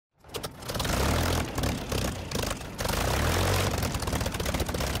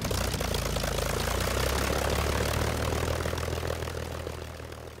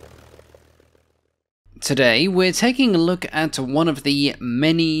Today, we're taking a look at one of the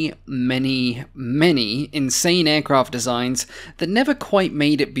many insane aircraft designs that never quite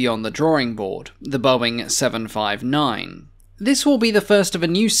made it beyond the drawing board, the Boeing 759. This will be the first of a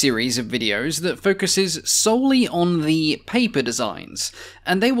new series of videos that focuses solely on the paper designs,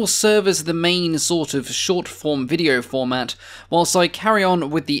 and they will serve as the main sort of short-form video format whilst I carry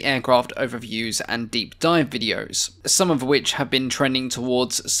on with the aircraft overviews and deep dive videos, some of which have been trending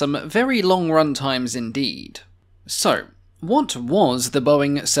towards some very long run times indeed. So, what was the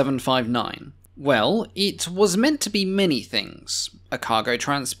Boeing 759? Well, it was meant to be many things. A cargo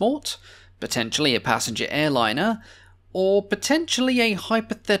transport, potentially a passenger airliner, or potentially a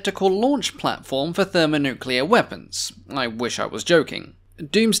hypothetical launch platform for thermonuclear weapons. I wish I was joking.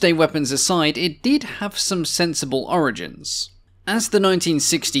 Doomsday weapons aside, it did have some sensible origins. As the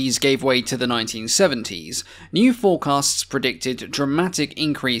 1960s gave way to the 1970s, new forecasts predicted dramatic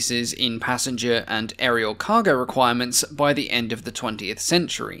increases in passenger and aerial cargo requirements by the end of the 20th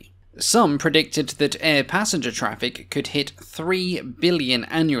century. Some predicted that air passenger traffic could hit 3 billion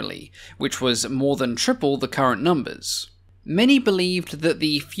annually, which was more than triple the current numbers. Many believed that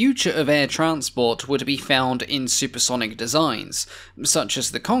the future of air transport would be found in supersonic designs, such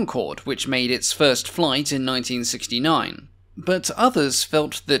as the Concorde, which made its first flight in 1969. But others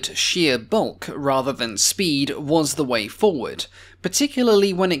felt that sheer bulk rather than speed was the way forward,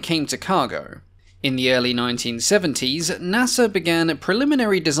 particularly when it came to cargo. In the early 1970s, NASA began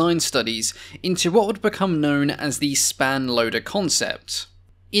preliminary design studies into what would become known as the span loader concept.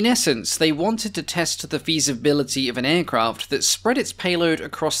 In essence, they wanted to test the feasibility of an aircraft that spread its payload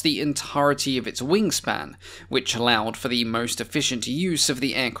across the entirety of its wingspan, which allowed for the most efficient use of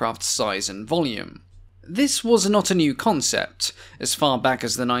the aircraft's size and volume. This was not a new concept. As far back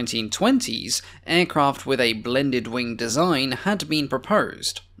as the 1920s, aircraft with a blended wing design had been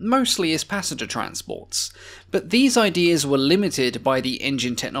proposed, mostly as passenger transports, but these ideas were limited by the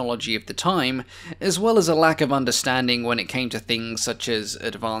engine technology of the time, as well as a lack of understanding when it came to things such as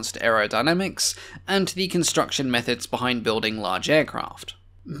advanced aerodynamics and the construction methods behind building large aircraft.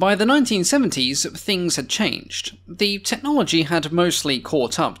 By the 1970s, things had changed. The technology had mostly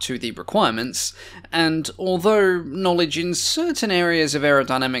caught up to the requirements, and although knowledge in certain areas of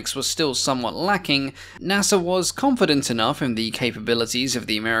aerodynamics was still somewhat lacking, NASA was confident enough in the capabilities of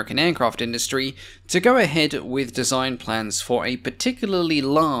the American aircraft industry to go ahead with design plans for a particularly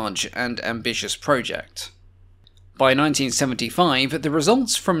large and ambitious project. By 1975, the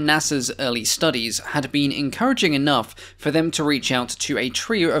results from NASA's early studies had been encouraging enough for them to reach out to a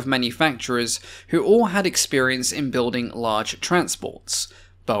trio of manufacturers who all had experience in building large transports: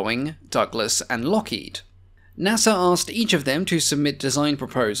 Boeing, Douglas, and Lockheed. NASA asked each of them to submit design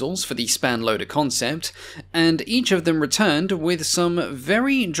proposals for the span loader concept, and each of them returned with some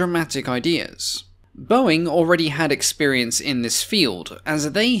very dramatic ideas. Boeing already had experience in this field,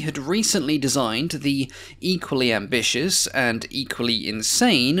 as they had recently designed the equally ambitious and equally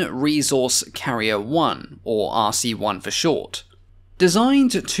insane Resource Carrier 1, or RC-1 for short.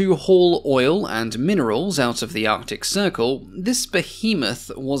 Designed to haul oil and minerals out of the Arctic Circle, this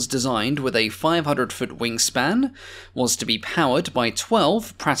behemoth was designed with a 500-foot wingspan, was to be powered by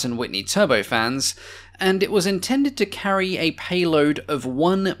 12 Pratt & Whitney turbofans, and it was intended to carry a payload of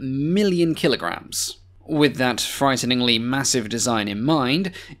 1 million kilograms. With that frighteningly massive design in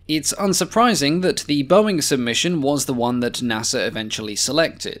mind, it's unsurprising that the Boeing submission was the one that NASA eventually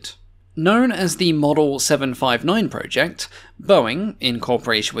selected. Known as the Model 759 project, Boeing, in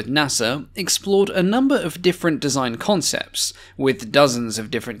cooperation with NASA, explored a number of different design concepts, with dozens of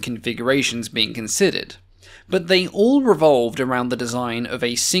different configurations being considered. But they all revolved around the design of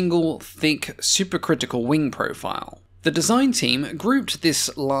a single, thick, supercritical wing profile. The design team grouped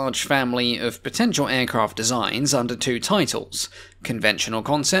this large family of potential aircraft designs under two titles: Conventional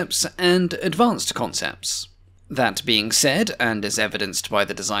Concepts and Advanced Concepts. That being said, and as evidenced by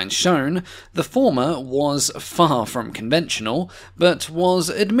the designs shown, the former was far from conventional, but was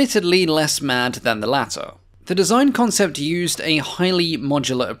admittedly less mad than the latter. The design concept used a highly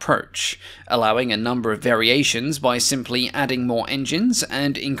modular approach, allowing a number of variations by simply adding more engines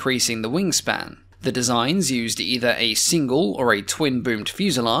and increasing the wingspan. The designs used either a single or a twin-boomed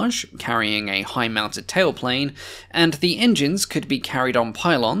fuselage, carrying a high-mounted tailplane, and the engines could be carried on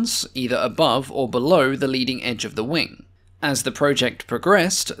pylons, either above or below the leading edge of the wing. As the project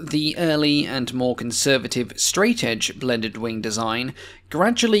progressed, the early and more conservative straight-edge blended wing design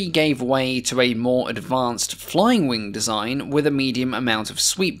gradually gave way to a more advanced flying wing design with a medium amount of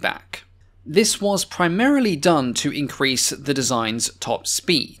sweepback. This was primarily done to increase the design's top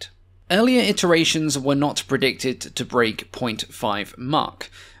speed. Earlier iterations were not predicted to break 0.5 Mach,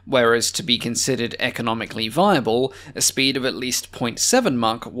 whereas to be considered economically viable, a speed of at least 0.7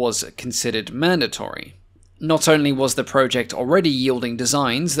 Mach was considered mandatory. Not only was the project already yielding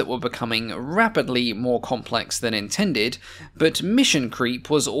designs that were becoming rapidly more complex than intended, but mission creep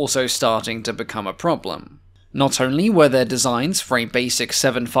was also starting to become a problem. Not only were there designs for a basic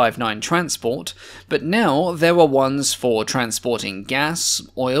 759 transport, but now there were ones for transporting gas,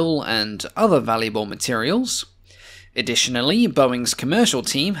 oil, and other valuable materials. Additionally, Boeing's commercial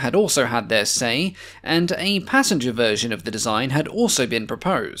team had also had their say, and a passenger version of the design had also been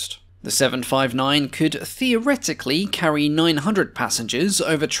proposed. The 759 could theoretically carry 900 passengers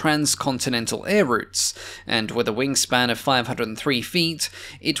over transcontinental air routes, and with a wingspan of 503 feet,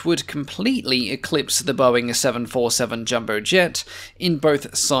 it would completely eclipse the Boeing 747 jumbo jet in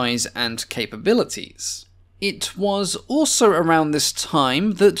both size and capabilities. It was also around this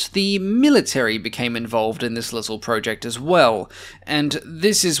time that the military became involved in this little project as well, and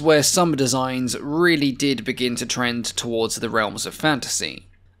this is where some designs really did begin to trend towards the realms of fantasy.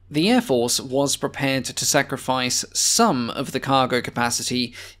 The Air Force was prepared to sacrifice some of the cargo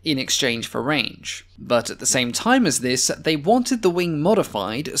capacity in exchange for range, but at the same time as this, they wanted the wing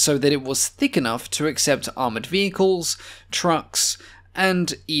modified so that it was thick enough to accept armoured vehicles, trucks,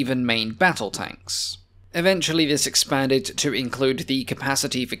 and even main battle tanks. Eventually this expanded to include the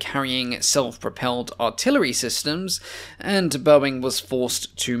capacity for carrying self-propelled artillery systems, and Boeing was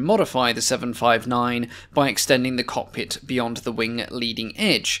forced to modify the 759 by extending the cockpit beyond the wing leading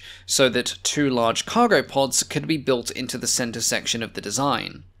edge, so that 2 large cargo pods could be built into the center section of the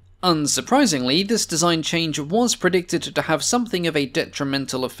design. Unsurprisingly, this design change was predicted to have something of a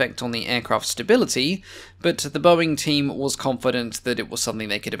detrimental effect on the aircraft's stability, but the Boeing team was confident that it was something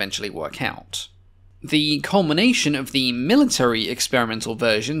they could eventually work out. The culmination of the military experimental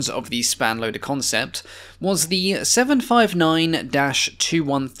versions of the span-loader concept was the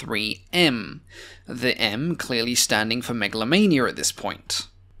 759-213M, the M clearly standing for megalomania at this point.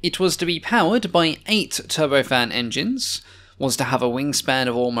 It was to be powered by 8 turbofan engines, was to have a wingspan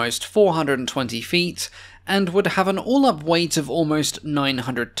of almost 420 feet, and would have an all-up weight of almost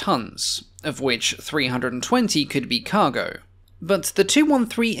 900 tons, of which 320 could be cargo. But the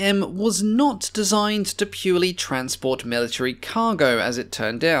 213M was not designed to purely transport military cargo, as it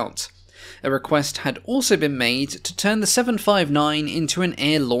turned out. A request had also been made to turn the 759 into an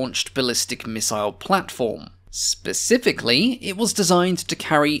air-launched ballistic missile platform. Specifically, it was designed to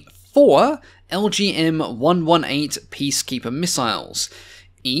carry 4 LGM-118 Peacekeeper missiles,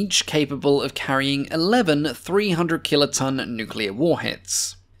 each capable of carrying 11 300-kiloton nuclear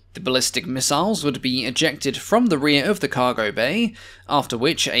warheads. The ballistic missiles would be ejected from the rear of the cargo bay, after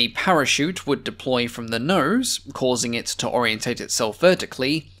which a parachute would deploy from the nose, causing it to orientate itself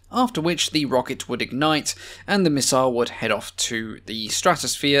vertically, after which the rocket would ignite and the missile would head off to the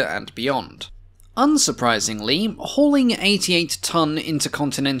stratosphere and beyond. Unsurprisingly, hauling 88-ton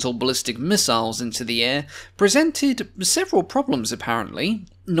intercontinental ballistic missiles into the air presented several problems apparently,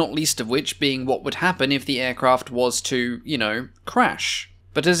 not least of which being what would happen if the aircraft was to, crash.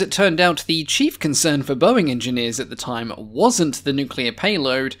 But as it turned out, the chief concern for Boeing engineers at the time wasn't the nuclear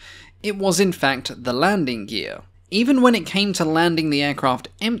payload, it was in fact the landing gear. Even when it came to landing the aircraft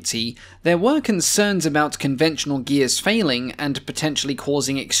empty, there were concerns about conventional gears failing and potentially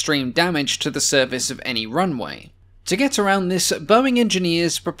causing extreme damage to the surface of any runway. To get around this, Boeing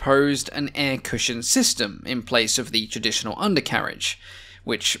engineers proposed an air cushion system in place of the traditional undercarriage,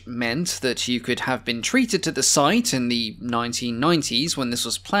 which meant that you could have been treated to the site in the 1990s when this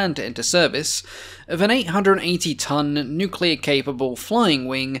was planned to enter service of an 880-ton nuclear-capable flying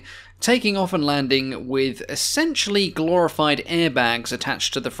wing taking off and landing with essentially glorified airbags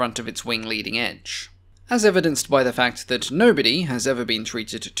attached to the front of its wing leading edge. As evidenced by the fact that nobody has ever been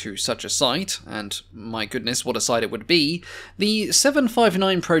treated to such a site, and my goodness what a sight it would be, the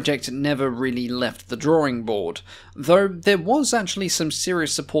 759 project never really left the drawing board, though there was actually some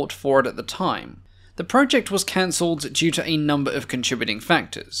serious support for it at the time. The project was cancelled due to a number of contributing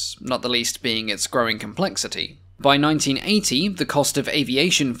factors, not the least being its growing complexity. By 1980, the cost of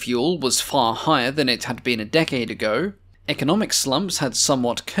aviation fuel was far higher than it had been a decade ago. Economic slumps had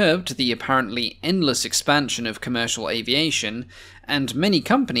somewhat curbed the apparently endless expansion of commercial aviation, and many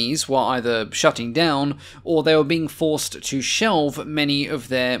companies were either shutting down or they were being forced to shelve many of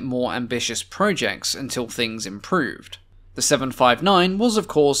their more ambitious projects until things improved. The 759 was of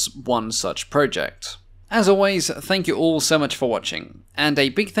course one such project. As always, thank you all so much for watching, and a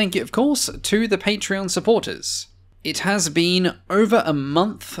big thank you of course to the Patreon supporters. It has been over a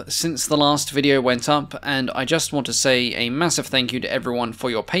month since the last video went up, and I just want to say a massive thank you to everyone for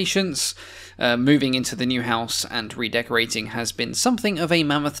your patience. Moving into the new house and redecorating has been something of a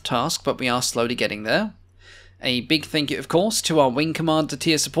mammoth task, but we are slowly getting there. A big thank you, of course, to our Wing Commander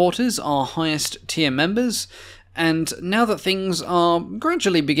tier supporters, our highest tier members. And now that things are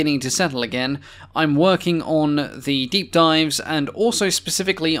gradually beginning to settle again, I'm working on the deep dives, and also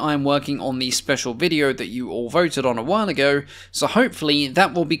specifically I'm working on the special video that you all voted on a while ago, so hopefully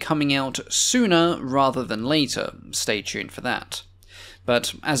that will be coming out sooner rather than later. Stay tuned for that.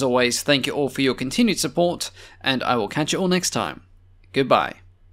 But as always, thank you all for your continued support, and I will catch you all next time. Goodbye.